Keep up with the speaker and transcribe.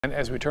And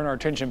as we turn our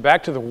attention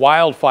back to the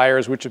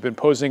wildfires, which have been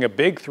posing a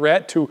big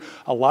threat to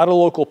a lot of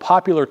local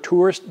popular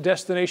tourist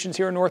destinations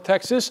here in North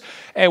Texas,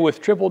 and with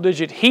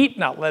triple-digit heat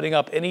not letting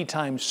up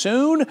anytime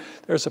soon,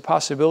 there's a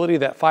possibility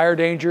that fire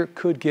danger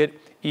could get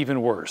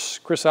even worse.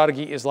 Chris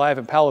Ottegi is live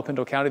in Palo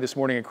Pinto County this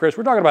morning. And Chris,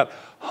 we're talking about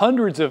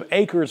hundreds of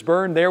acres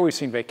burned there. We've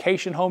seen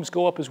vacation homes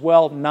go up as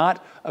well.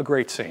 Not a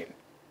great scene.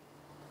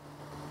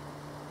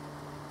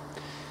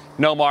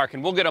 No, Mark,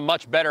 and we'll get a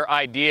much better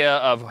idea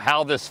of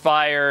how this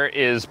fire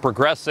is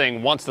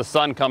progressing once the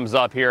sun comes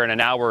up here in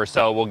an hour or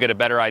so. We'll get a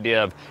better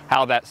idea of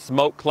how that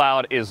smoke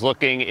cloud is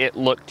looking. It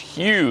looked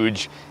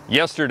huge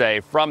yesterday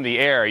from the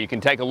air. You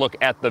can take a look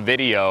at the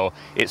video.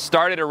 It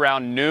started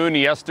around noon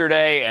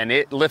yesterday and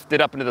it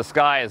lifted up into the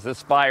sky as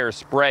this fire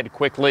spread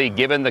quickly,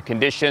 given the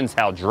conditions,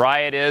 how dry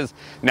it is.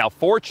 Now,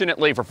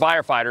 fortunately for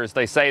firefighters,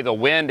 they say the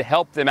wind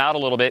helped them out a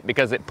little bit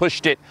because it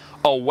pushed it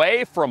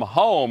away from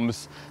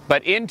homes,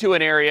 but into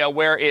an area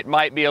where it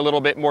might be a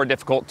little bit more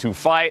difficult to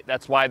fight.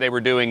 That's why they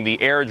were doing the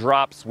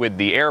airdrops with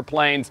the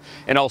airplanes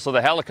and also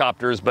the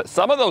helicopters. But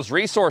some of those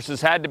resources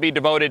had to be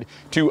devoted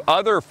to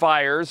other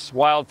fires,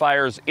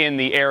 wildfires in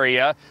the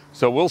area.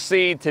 So we'll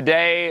see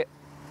today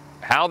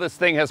how this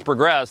thing has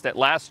progressed. At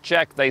last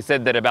check, they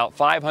said that about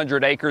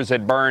 500 acres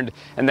had burned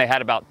and they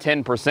had about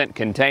 10%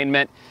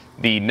 containment.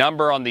 The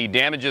number on the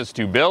damages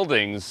to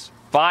buildings,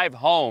 5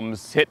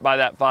 homes hit by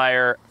that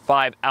fire,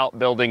 5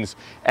 outbuildings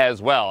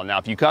as well. Now,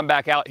 if you come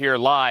back out here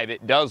live,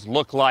 it does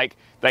look like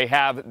they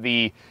have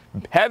the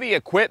heavy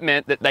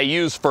equipment that they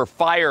use for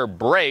fire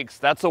breaks.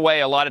 That's the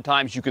way a lot of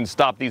times you can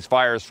stop these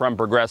fires from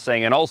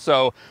progressing. And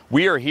also,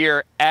 we are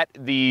here at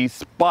the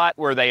spot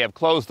where they have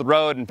closed the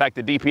road. In fact,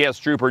 the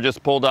DPS trooper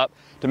just pulled up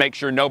to make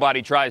sure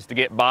nobody tries to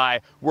get by.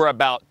 We're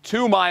about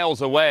 2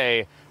 miles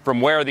away from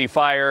where the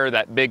fire,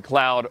 that big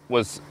cloud,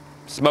 was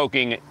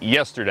smoking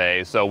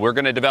yesterday. So we're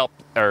going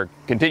to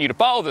continue to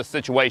follow this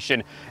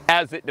situation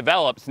as it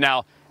develops.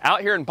 Now,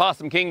 out here in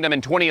Possum Kingdom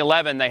in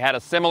 2011, they had a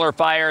similar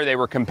fire. They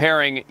were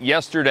comparing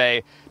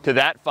yesterday to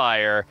that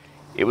fire.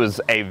 It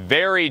was a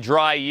very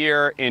dry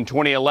year in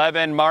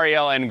 2011.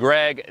 Marielle and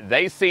Greg,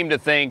 they seem to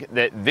think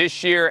that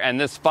this year and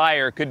this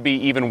fire could be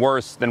even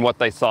worse than what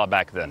they saw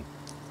back then.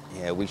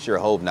 Yeah, we sure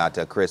hope not,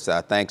 Chris.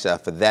 Thanks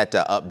for that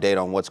update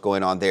on what's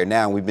going on there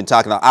now. We've been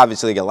talking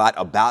obviously a lot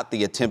about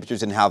the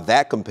temperatures and how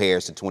that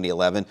compares to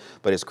 2011.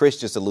 But as Chris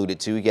just alluded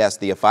to, yes,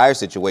 the fire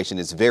situation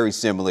is very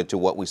similar to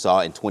what we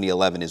saw in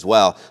 2011 as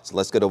well. So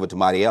let's get over to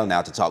Marielle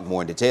now to talk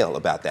more in detail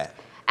about that.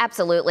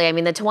 Absolutely. I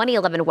mean, the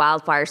 2011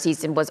 wildfire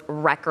season was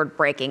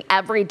record-breaking.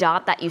 Every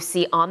dot that you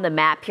see on the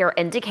map here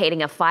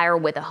indicating a fire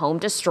with a home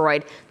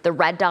destroyed, the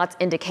red dots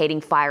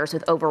indicating fires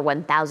with over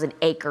 1,000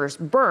 acres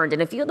burned.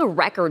 And if you have the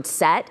record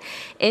set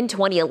in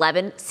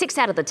 2011, 6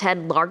 out of the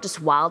 10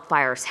 largest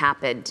wildfires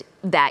happened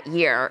that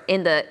year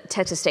in the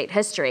Texas state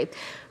history.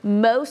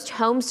 Most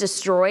homes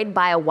destroyed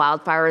by a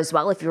wildfire as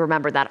well, if you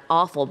remember that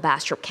awful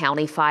Bastrop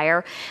County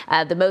fire.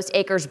 The most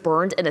acres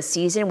burned in a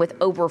season with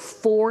over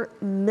 4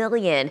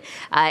 million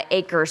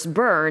acres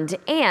burned,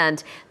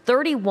 and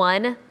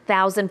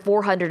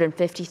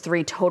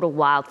 31,453 total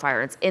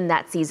wildfires in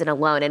that season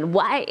alone. And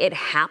why it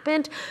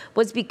happened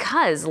was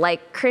because,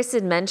 like Chris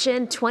had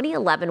mentioned,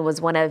 2011 was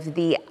one of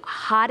the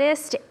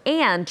hottest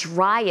and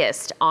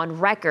driest on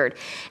record.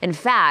 In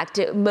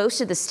fact,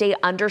 most of the state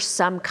under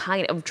some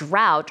kind of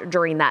drought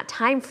during that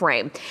time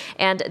frame.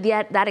 And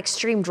yet that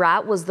extreme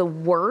drought was the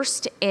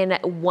worst in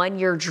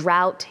one-year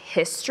drought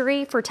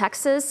history for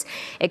Texas.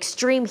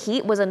 Extreme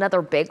heat was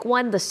another big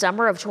one. The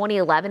summer of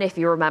 2011, if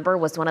you remember,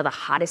 was one of the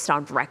hottest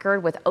on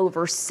record with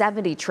over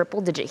 70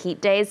 triple-digit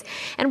heat days.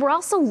 And we're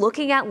also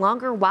looking at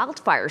longer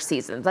wildfire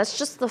seasons. That's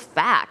just the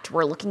fact.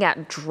 We're looking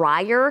at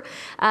drier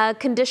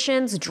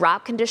conditions.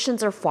 Drought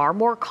conditions are far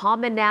more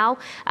common now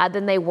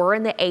than they were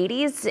in the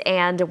 80s.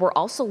 And we're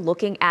also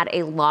looking at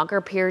a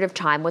longer period of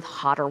time with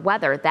hotter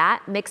weather.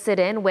 That mix it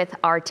in with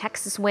our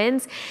Texas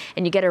winds,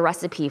 and you get a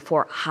recipe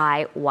for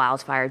high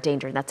wildfire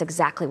danger. And that's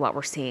exactly what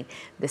we're seeing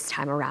this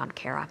time around,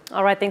 Kara.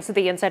 All right. Thanks for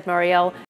the insight, Marielle.